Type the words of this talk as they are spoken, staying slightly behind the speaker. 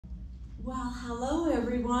Well, hello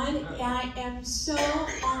everyone. I am so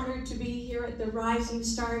honored to be here at the Rising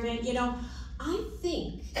Star event. You know, I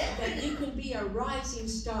think that you can be a rising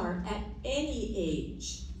star at any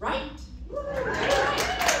age, right? Yeah,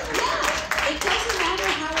 it doesn't matter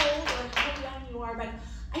how old or how young you are, but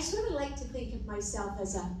I sort of like to think of myself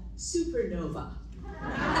as a supernova.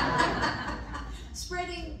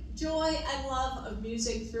 Spreading joy and love of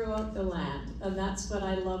music throughout the land, and that's what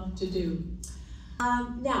I love to do.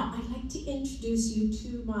 Now, I'd like to introduce you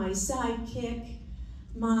to my sidekick,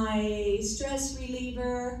 my stress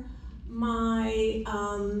reliever, my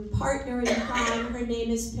partner in crime. Her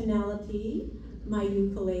name is Penelope, my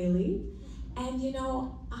ukulele. And you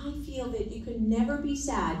know, I feel that you can never be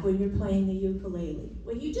sad when you're playing the ukulele.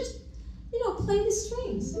 When you just, play the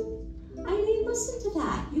strings. I mean, listen to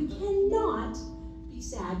that. You cannot be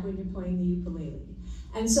sad when you're playing the ukulele.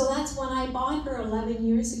 And so that's when I bought her 11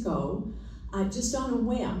 years ago. Just on a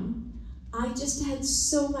whim. I just had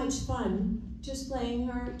so much fun just playing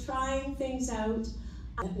her, trying things out.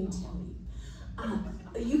 Let me tell you,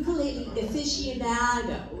 ukulele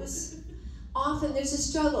aficionados, often there's a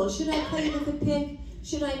struggle. Should I play with a pick?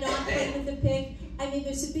 Should I not play with a pick? I mean,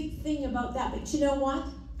 there's a big thing about that, but you know what?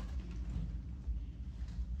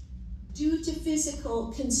 Due to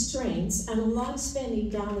physical constraints and a lot of spending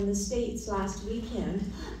down in the States last weekend,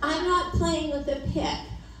 I'm not playing with a pick.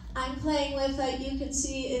 I'm playing with, you can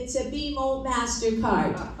see, it's a B-Mode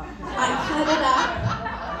MasterCard. I cut it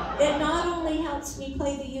up. It not only helps me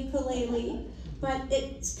play the ukulele, but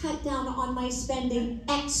it's cut down on my spending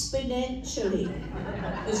exponentially,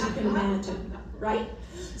 as you can imagine, right?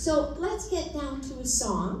 So let's get down to a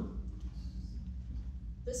song.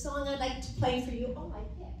 The song I'd like to play for you, oh, my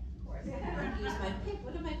pick, of course. I have to use my pick.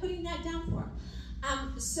 What am I putting that down for?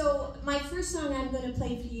 So my first song I'm going to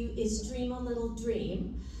play for you is Dream a Little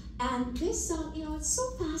Dream. And this song, it's so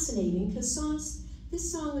fascinating because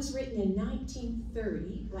this song was written in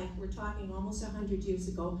 1930, like we're talking almost 100 years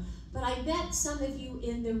ago. But I bet some of you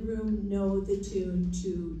in the room know the tune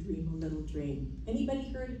to Dream a Little Dream.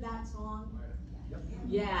 Anybody heard of that song?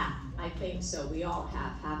 Yeah, I think so. We all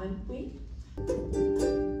have, haven't we?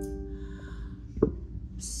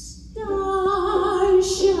 Stars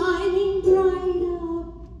shining bright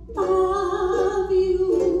above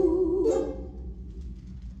you.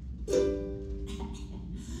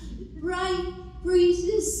 Bright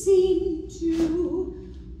breezes seem to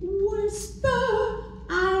whisper,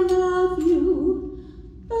 I love you.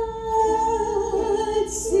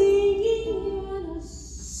 Birds singing in a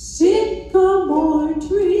sycamore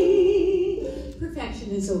tree. Perfection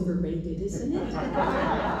is overrated, isn't it?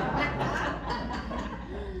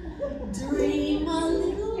 Dream a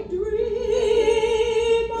little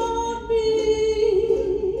dream of me.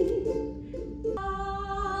 La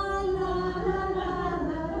la la la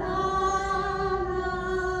la la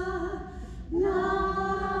la la.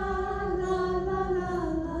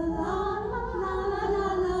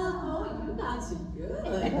 Oh, you got some good.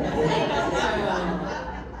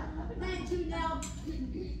 Thank you. Now,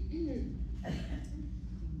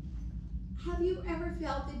 have you ever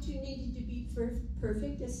felt that you needed to be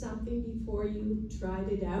perfect at something before you tried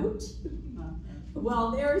it out?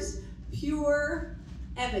 Well, there's pure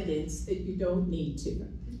evidence that you don't need to.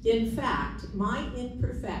 In fact, my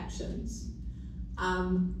imperfections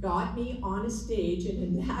got me on a stage in a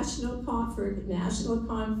national conference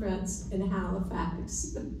in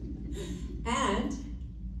Halifax. And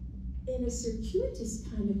in a circuitous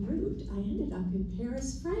kind of route, I ended up in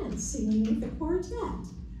Paris, France, singing with a quartet.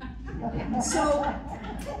 So,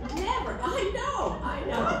 never, I know.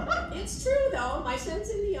 It's true though, my son's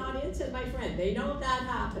in the audience and my friend, they know that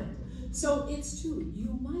happened. So it's true,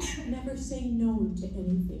 you must never say no to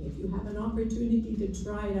anything. If you have an opportunity to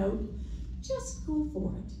try it out, just go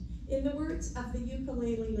for it. In the words of the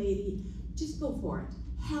Ukulele Lady, just go for it.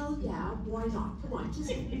 Hell yeah, why not? Come on, just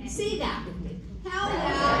say that with me. Hell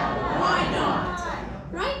yeah, why not?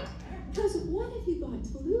 Right? Because what have you got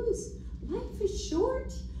to lose? Life is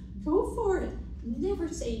short. Go for it. Never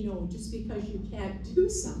say no just because you can't do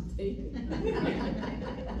something.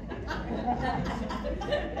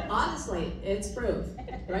 Honestly, it's proof.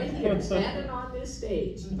 Right here, standing on this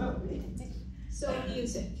stage. So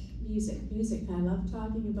music. I love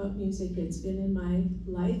talking about music. It's been in my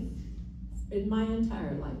life, in my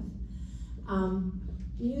entire life.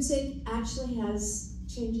 Music actually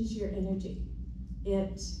changes your energy.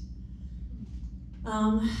 It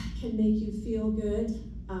can make you feel good.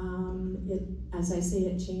 As I say,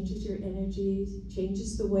 it changes your energy,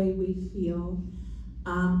 changes the way we feel.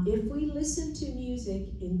 If we listen to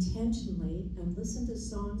music intentionally and listen to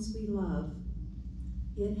songs we love,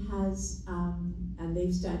 it has and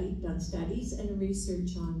they've done studies and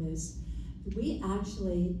research on this. We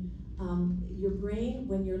actually, your brain,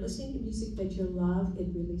 when you're listening to music that you love, it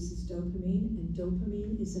releases dopamine, and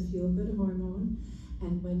dopamine is a feel-good hormone.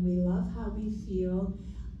 And when we love how we feel,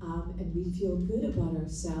 and we feel good about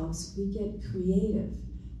ourselves, we get creative,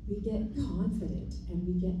 we get confident, and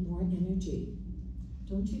we get more energy.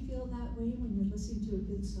 Don't you feel that way when you're listening to a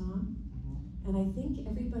good song? And I think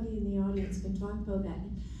everybody in the audience can talk about that.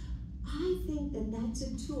 I think that that's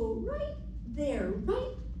a tool right there,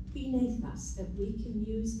 right beneath us, that we can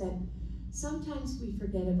use, that sometimes we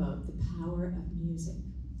forget about, the power of music,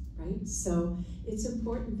 right? So it's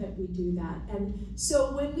important that we do that. And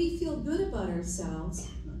so when we feel good about ourselves,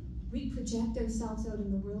 we project ourselves out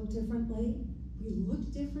in the world differently, we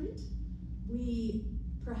look different, we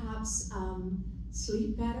perhaps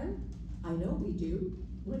sleep better. I know we do.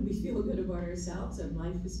 When we feel good about ourselves and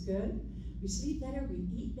life is good, we sleep better, we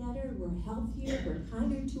eat better, we're healthier, we're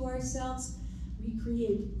kinder to ourselves. We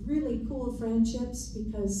create really cool friendships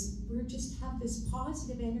because we just have this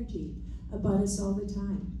positive energy about us all the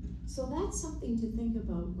time. So that's something to think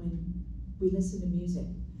about when we listen to music.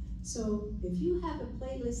 So if you have a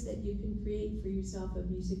playlist that you can create for yourself of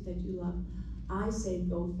music that you love, I say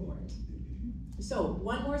go for it. So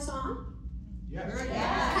one more song? Yes.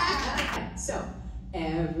 Yeah. So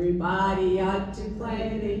everybody ought to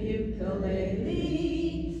play the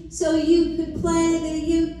ukulele, so you could play the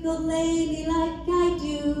ukulele like I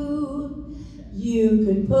do. You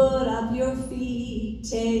could put up your feet,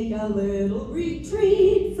 take a little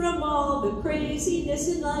retreat from all the craziness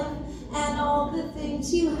in life and all the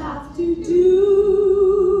things you have to do.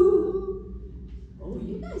 Oh,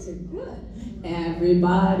 you guys are good.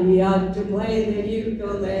 Everybody ought to play the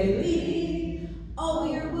ukulele. Oh,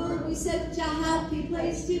 your world be such a happy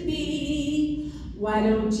place to be. Why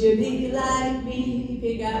don't you be like me?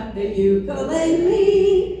 Pick up the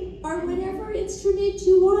ukulele or whatever instrument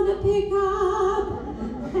you want to pick up,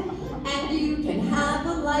 and you can have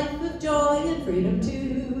a life of joy and freedom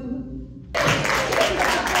too.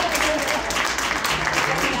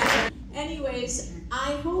 Anyways,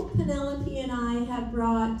 I hope Penelope and I have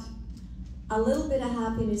brought a little bit of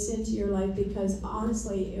happiness into your life, because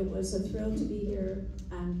honestly, it was a thrill to be here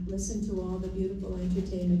and listen to all the beautiful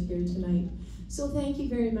entertainment here tonight. So thank you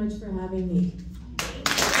very much for having me.